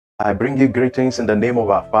I bring you greetings in the name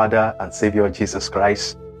of our Father and Savior Jesus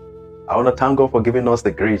Christ. I want to thank God for giving us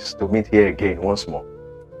the grace to meet here again once more.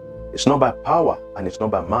 It's not by power and it's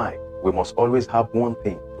not by might. We must always have one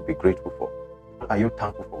thing to be grateful for. What are you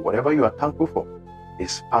thankful for? Whatever you are thankful for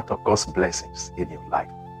is part of God's blessings in your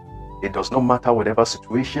life. It does not matter whatever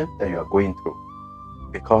situation that you are going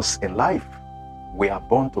through, because in life, we are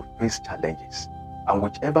born to face challenges, and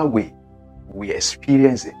whichever way we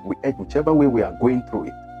experience it, whichever way we are going through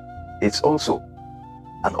it, it's also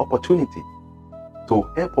an opportunity to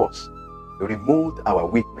help us remove our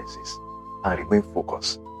weaknesses and remain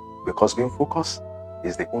focused, because being focused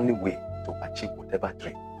is the only way to achieve whatever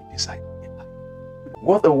dream we decide in life.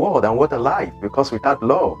 What a world and what a life, because without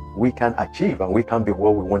love, we can achieve and we can be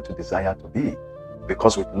what we want to desire to be.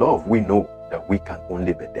 Because with love, we know that we can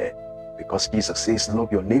only be there. Because Jesus says,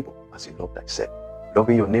 love your neighbor as you love thyself.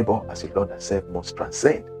 Loving your neighbor as you love thyself must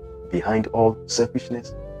transcend behind all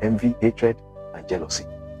selfishness, envy, hatred, and jealousy.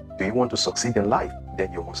 Do you want to succeed in life?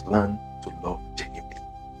 Then you must learn to love genuinely.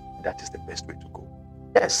 That is the best way to go.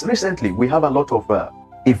 Yes, recently we have a lot of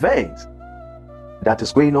events that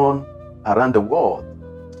is going on around the world,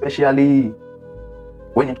 especially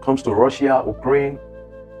when it comes to Russia, Ukraine.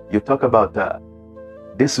 You talk about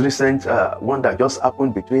this recent one that just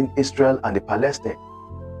happened between Israel and the Palestine.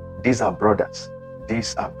 These are brothers.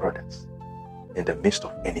 These are brothers in the midst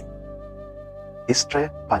of enemy. Israel,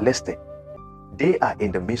 Palestine, they are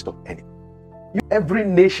in the midst of enemy. Every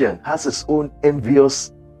nation has its own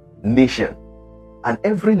envious nation, and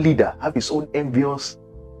every leader has his own envious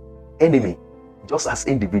enemy, just as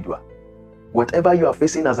individual. Whatever you are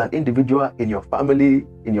facing as an individual in your family,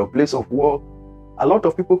 in your place of work, a lot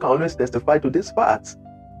of people can always testify to this fact.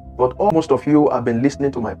 But most of you have been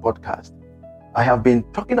listening to my podcast. I have been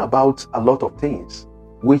talking about a lot of things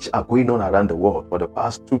which are going on around the world for the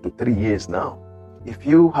past 2 to 3 years now. If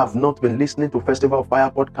you have not been listening to Festival of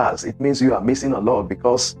Fire podcast, it means you are missing a lot,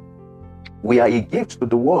 because we are a gift to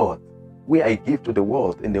the world. We are a gift to the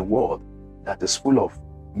world in a world that is full of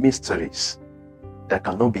mysteries that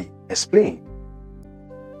cannot be explained.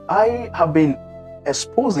 I have been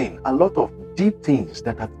exposing a lot of deep things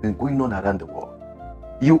that have been going on around the world.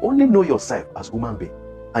 You only know yourself as human being,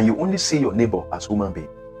 and you only see your neighbor as human being.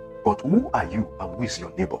 But who are you and who is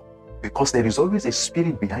your neighbor? Because there is always a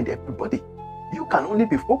spirit behind everybody. You can only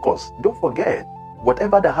be focused. Don't forget,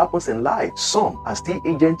 whatever that happens in life, some are still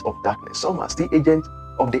agents of darkness. Some are still agents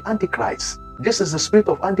of the Antichrist. This is the spirit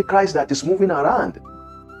of Antichrist that is moving around.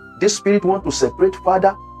 This spirit wants to separate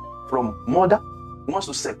father from mother, wants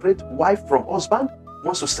to separate wife from husband,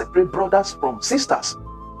 wants to separate brothers from sisters.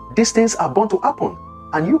 These things are bound to happen,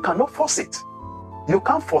 and you cannot force it. You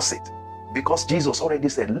can't force it, because Jesus already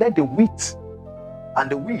said, let the wheat and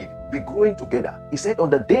the weed be growing together. He said, on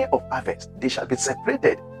the day of harvest, they shall be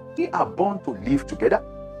separated. They are born to live together.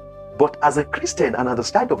 But as a Christian and on the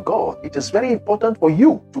side of God, it is very important for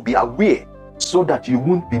you to be aware so that you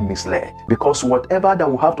won't be misled. Because whatever that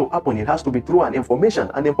will have to happen, it has to be through an information.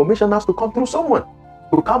 And information has to come through someone.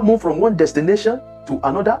 You can't move from one destination to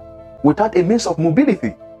another without a means of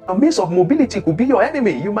mobility. A means of mobility could be your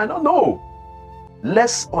enemy. You might not know.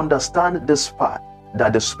 Let's understand this fact,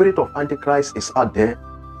 that the spirit of Antichrist is out there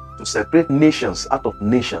to separate nations out of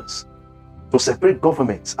nations, to separate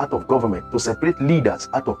governments out of government, to separate leaders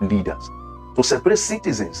out of leaders, to separate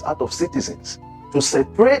citizens out of citizens, to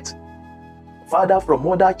separate father from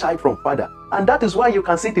mother, child from father. And that is why you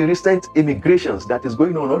can see the recent immigrations that is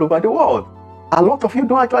going on all over the world. A lot of you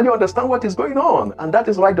don't actually understand what is going on, and that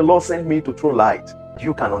is why the Lord sent me to throw light.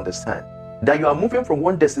 You can understand that you are moving from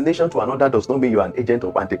one destination to another does not mean you are an agent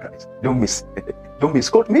of Antichrist. Don't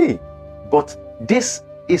misquote me. But this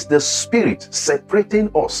is the spirit separating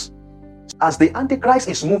us. As the Antichrist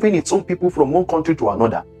is moving its own people from one country to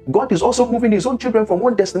another, God is also moving his own children from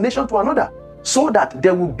one destination to another, so that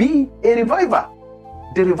there will be a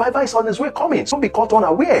revival. The revival is on its way coming. Don't be caught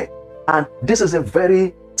unaware. And this is a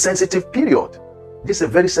very sensitive period. This is a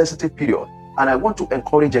very sensitive period. And I want to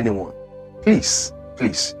encourage anyone, please,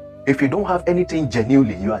 if you don't have anything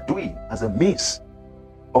genuinely you are doing as a means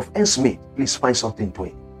of ends meet, please find something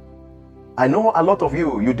doing. I know a lot of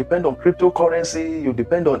you depend on cryptocurrency, you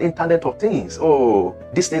depend on Internet of Things. Oh,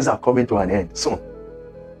 these things are coming to an end soon.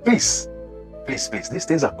 Please, these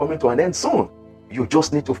things are coming to an end soon. You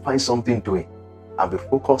just need to find something doing and be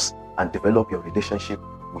focused and develop your relationship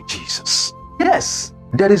with Jesus. Yes,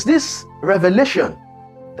 there is this revelation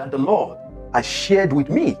that the Lord has shared with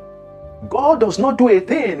me. God does not do a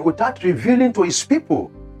thing without revealing to his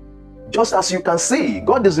people. Just as you can see,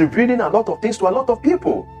 God is revealing a lot of things to a lot of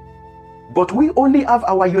people. But we only have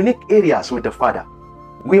our unique areas with the Father.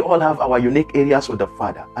 We all have our unique areas with the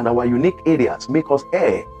Father, and our unique areas make us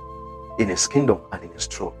heir in His kingdom and in His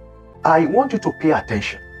throne. I want you to pay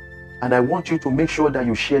attention, and I want you to make sure that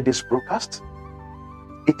you share this broadcast.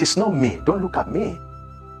 It is not me. Don't look at me.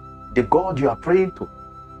 The God you are praying to,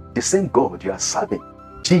 the same God you are serving,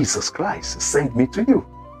 Jesus Christ, sent me to you.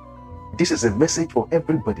 This is a message for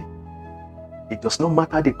everybody. It does not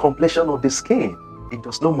matter the complexion of the skin. It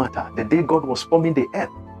does not matter. The day God was forming the earth,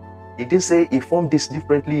 He didn't say He formed this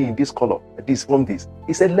differently in this color, this formed this.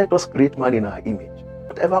 He said, let us create man in our image.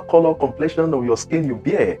 Whatever color, complexion of your skin you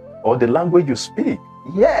bear, or the language you speak,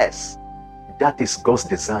 yes, that is God's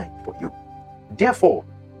design for you. Therefore,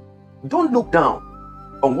 don't look down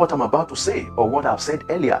on what I'm about to say or what I've said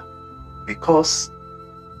earlier, because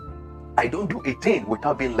I don't do a thing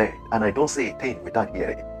without being led, and I don't say a thing without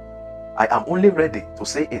hearing. I am only ready to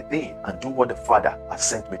say a thing and do what the Father has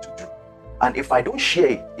sent me to do. And if I don't share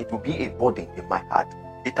it, it will be a burden in my heart.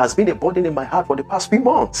 It has been a burden in my heart for the past few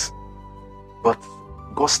months. But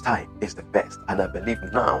God's time is the best, and I believe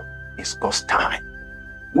now is God's time.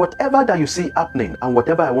 Whatever that you see happening and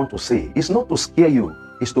whatever I want to say is not to scare you,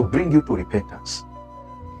 it's to bring you to repentance.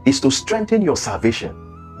 It's to strengthen your salvation,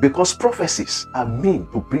 because prophecies are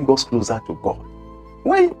meant to bring us closer to God.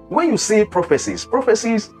 When you say prophecies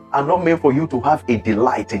are not meant for you to have a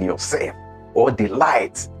delight in yourself or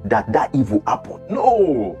delight that evil happened.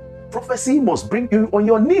 No, prophecy must bring you on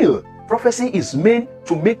your knee. Prophecy is meant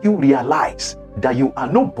to make you realize that you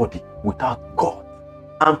are nobody without God.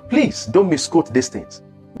 And please don't misquote these things.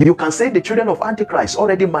 You can say the children of Antichrist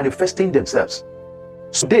already manifesting themselves.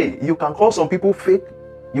 Today, you can call some people fake,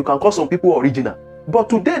 you can call some people original. But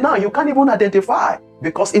today now, you can't even identify,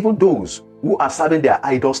 because even those who are serving their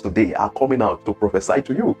idols today are coming out to prophesy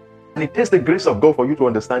to you. And it takes the grace of God for you to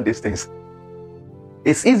understand these things.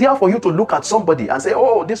 It's easier for you to look at somebody and say,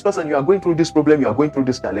 oh, this person, you are going through this problem, you are going through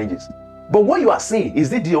these challenges. But what you are saying,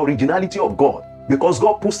 is it the originality of God? Because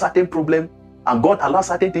God put certain problem and God allows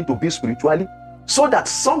certain things to be spiritually, so that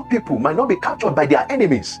some people might not be captured by their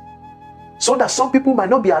enemies, so that some people might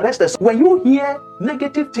not be arrested. So when you hear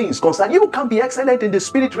negative things concerning you, can be excellent in the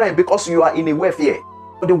spirit realm because you are in a warfare.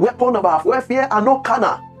 The weapon of our warfare are not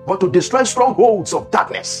carnal, but to destroy strongholds of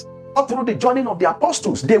darkness. All through the journey of the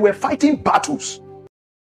apostles, they were fighting battles.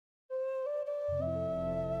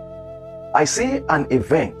 I see an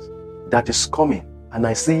event that is coming, and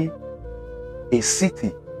I see a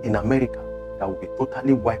city in America that will be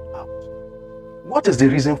totally wiped out. What is the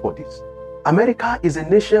reason for this? America is a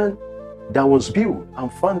nation that was built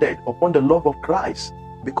and founded upon the love of Christ,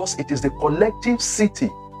 because it is the collective city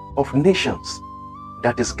of nations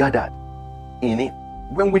that is gathered in Him.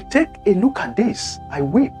 When we take a look at this, I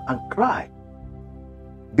weep and cry,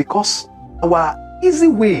 because our easy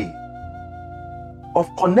way of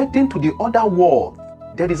connecting to the other world,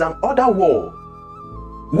 there is an other world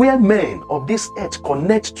where men of this earth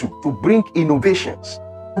connect to bring innovations.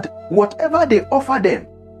 And whatever they offer them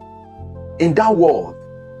in that world,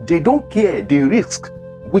 they don't care the risk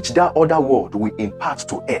which that other world will impart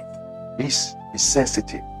to earth. Please be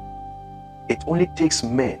sensitive. It only takes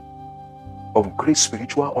men of great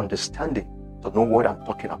spiritual understanding to know what I'm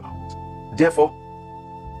talking about. Therefore,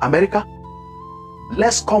 America,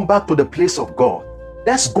 let's come back to the place of God.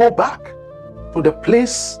 Let's go back to the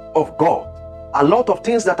place of God. A lot of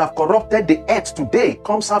things that have corrupted the earth today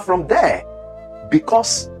comes out from there,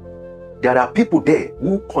 because there are people there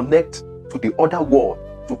who connect to the other world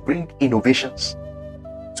to bring innovations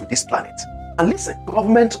to this planet. And listen,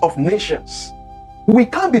 government of nations, we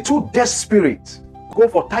can't be too desperate to go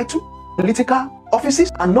for title, political offices,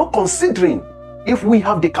 and not considering if we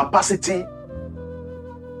have the capacity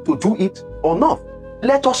to do it or not.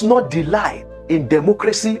 Let us not delight in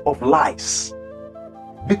democracy of lies,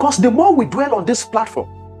 because the more we dwell on this platform,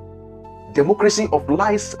 democracy of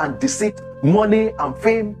lies and deceit, money and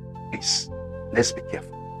fame, please, let's be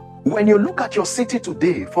careful. When you look at your city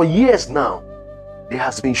today, for years now, there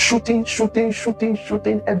has been shooting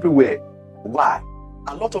everywhere. Why?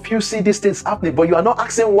 A lot of you see these things happening, but you are not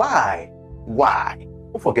asking why. Why?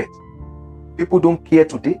 Don't forget, people don't care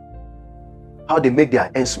today how they make their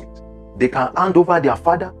ends meet. They can hand over their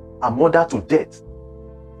father and mother to death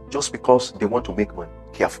just because they want to make money.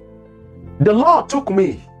 Careful. The Lord took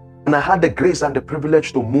me, and I had the grace and the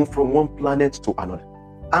privilege to move from one planet to another.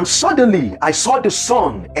 And suddenly, I saw the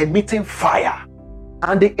sun emitting fire.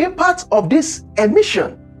 And the impact of this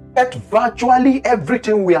emission at virtually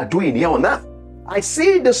everything we are doing here on earth. I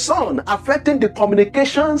see the sun affecting the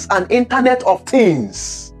communications and internet of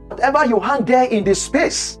things. Whatever you hang there in the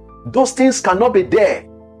space, those things cannot be there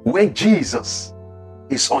when Jesus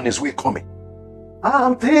is on His way coming.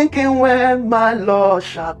 I'm thinking when my Lord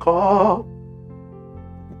shall come.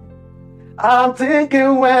 I'm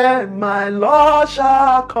thinking when my Lord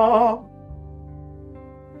shall come.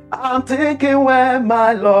 I'm thinking when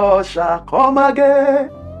my Lord shall come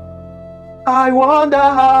again. I wonder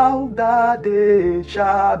how that day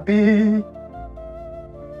shall be.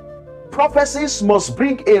 Prophecies must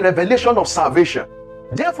bring a revelation of salvation.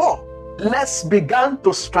 Therefore, let's begin to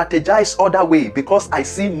strategize other way, because I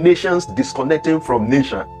see nations disconnecting from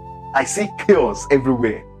nation. I see chaos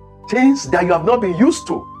everywhere. Things that you have not been used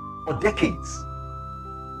to for decades.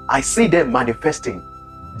 I see them manifesting.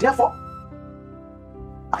 Therefore,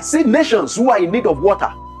 I see nations who are in need of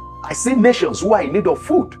water. I see nations who are in need of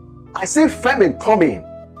food. I see famine coming.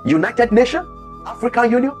 United Nations,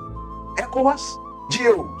 African Union, ECOWAS,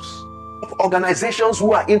 GOs, organizations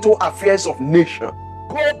who are into affairs of nation.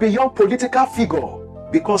 Go beyond political figure,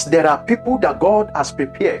 because there are people that God has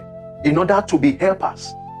prepared in order to be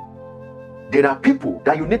helpers. There are people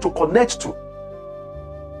that you need to connect to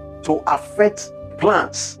affect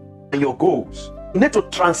plans and your goals. You need to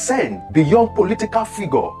transcend beyond political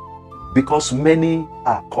figure, because many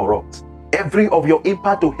are corrupt. Every of your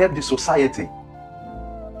impact to help the society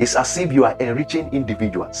is as if you are enriching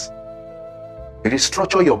individuals.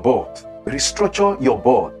 Restructure your board. Restructure your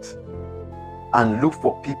board. And look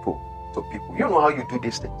for people to people. You know how you do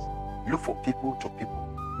these things. Look for people to people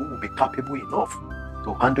who will be capable enough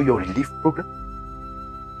to handle your relief program,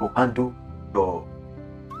 to handle your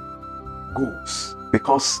goals.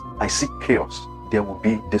 Because I see chaos. There will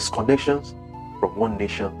be disconnections from one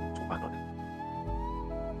nation to another.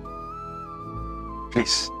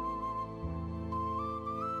 Please,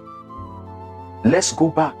 let's go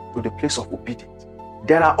back to the place of obedience.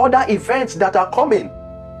 There are other events that are coming,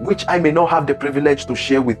 which I may not have the privilege to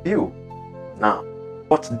share with you now.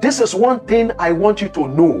 But this is one thing I want you to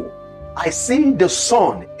know. I see the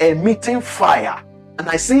sun emitting fire, and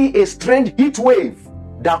I see a strange heat wave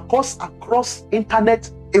that cuts across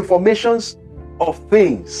internet informations of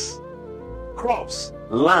things, crops,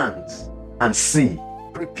 lands, and sea.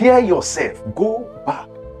 Prepare yourself. Go back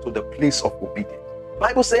to the place of obedience.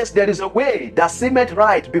 Bible says there is a way that seemeth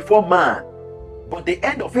right before man, but the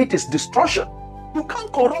end of it is destruction. You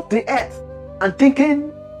can't corrupt the earth and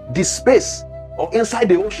thinking the space or inside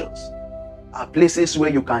the oceans are places where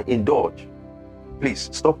you can indulge. Please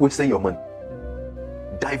stop wasting your money.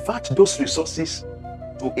 Divert those resources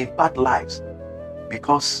to impact lives,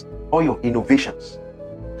 because all your innovations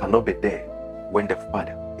cannot be there when the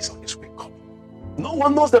Father is on his way coming. No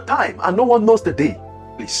one knows the time and no one knows the day.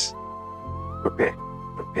 Please prepare,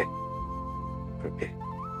 prepare, prepare.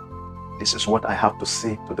 This is what I have to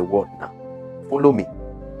say to the world now. Follow me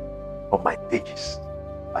on my pages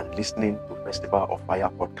and listening to Festival of Fire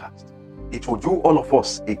podcast. It will do all of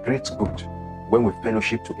us a great good when we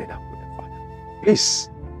fellowship together with the Father. Please,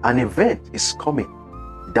 an event is coming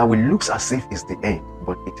that will look as if it's the end,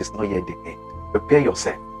 but it is not yet the end. Prepare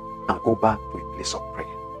yourself and go back to a place of prayer.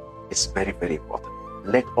 It's very, very important.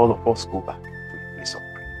 Let all of us go back to a place of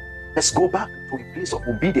prayer. Let's go back to a place of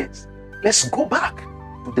obedience. Let's go back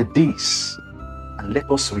to the days and let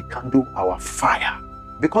us rekindle our fire.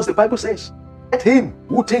 Because the Bible says, let him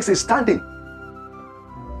who thinks he's standing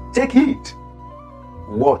take heed,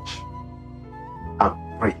 watch,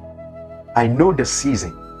 and pray. I know the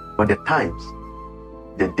season, but the times,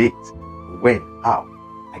 the date, when, how,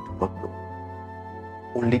 I do not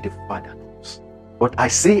know. Only the Father knows. But I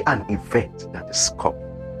see an event that is coming.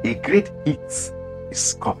 A great heat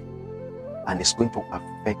is coming, and it's going to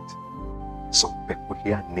affect some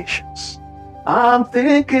peculiar nations. I'm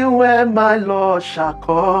thinking when my Lord shall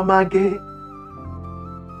come again.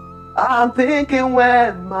 I'm thinking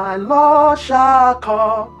when my Lord shall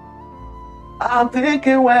come. I'm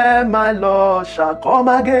thinking when my Lord shall come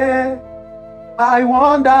again. I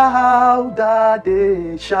wonder how that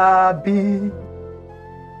day shall be.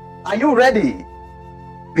 Are you ready?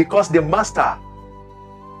 Because the Master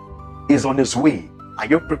is on his way. Are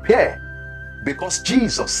you prepared? Because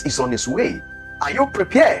Jesus is on his way. Are you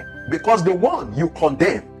prepared? Because the one you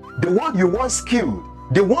condemn, the one you once killed,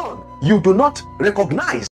 the one you do not recognize